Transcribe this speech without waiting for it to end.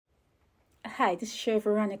Hi, this is Sherry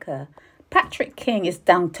Veronica. Patrick King is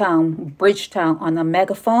downtown Bridgetown on a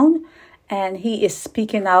megaphone, and he is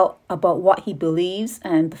speaking out about what he believes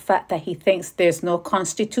and the fact that he thinks there's no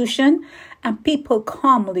constitution, and people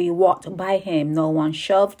calmly walked by him. No one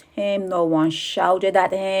shoved him, no one shouted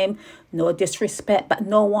at him, no disrespect, but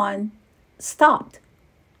no one stopped.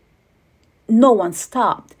 No one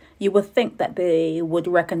stopped. You would think that they would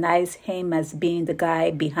recognize him as being the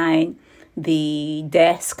guy behind the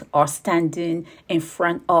desk or standing in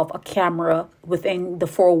front of a camera within the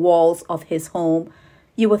four walls of his home.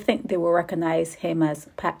 You would think they would recognize him as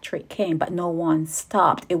Patrick King, but no one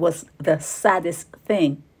stopped. It was the saddest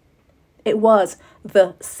thing. It was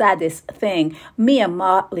the saddest thing. Mia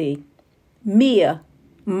Motley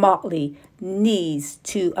needs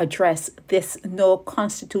to address this no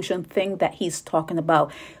constitution thing that he's talking about.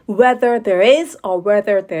 Whether there is or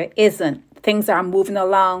whether there isn't, things are moving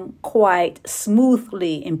along quite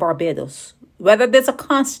smoothly in Barbados. Whether there's a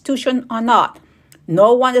constitution or not,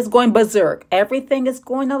 no one is going berserk. Everything is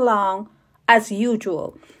going along as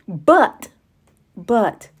usual. But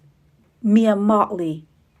Mia Motley,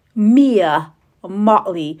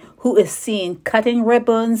 who is seen cutting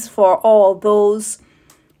ribbons for all those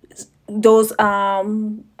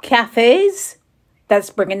cafes that's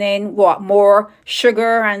bringing in more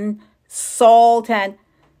sugar and salt and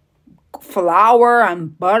flour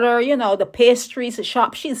and butter, the pastries, the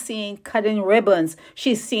shop. She's seen cutting ribbons.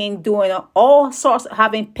 She's seen doing all sorts,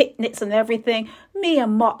 having picnics and everything. Mia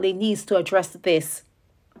Motley needs to address this.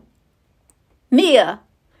 Mia,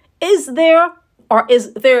 is there or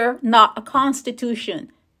is there not a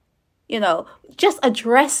constitution? Just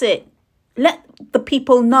address it. Let the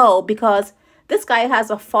people know, because this guy has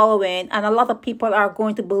a following and a lot of people are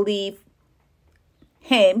going to believe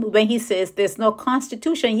him when he says there's no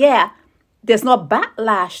constitution. Yeah, there's no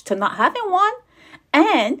backlash to not having one,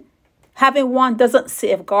 and having one doesn't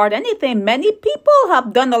safeguard anything. Many people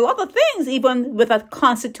have done a lot of things, even with a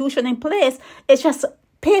constitution in place. It's just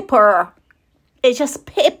paper. It's just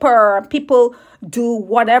paper. People do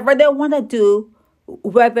whatever they want to do,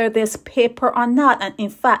 whether there's paper or not. And in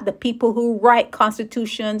fact, the people who write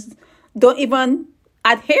constitutions don't even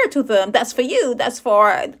adhere to them. That's for you. That's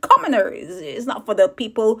for commoners. It's not for the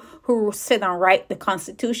people who sit and write the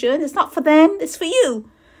Constitution. It's not for them. It's for you.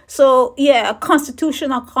 So, yeah,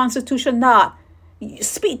 constitution or constitution not.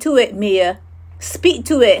 Speak to it, Mia. Speak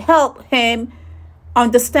to it. Help him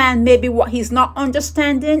understand maybe what he's not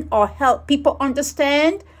understanding, or help people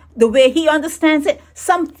understand the way he understands it.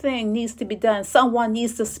 Something needs to be done. Someone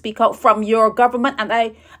needs to speak out from your government.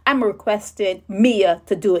 And I'm requesting Mia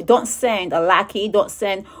to do it. Don't send a lackey. Don't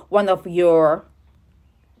send one of your,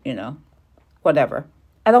 whatever.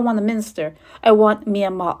 I don't want a minister. I want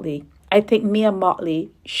Mia Motley. I think Mia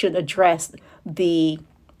Motley should address the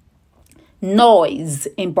noise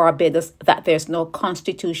in Barbados that there's no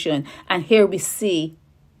constitution. And here we see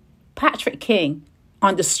Patrick King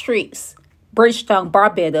on the streets, Bridgetown,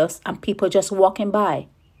 Barbados, and people just walking by.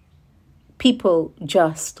 People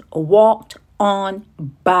just walked on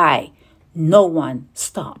by. No one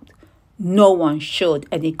stopped. No one showed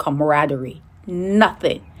any camaraderie.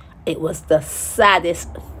 Nothing. It was the saddest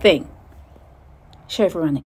thing. Sherry Veronica.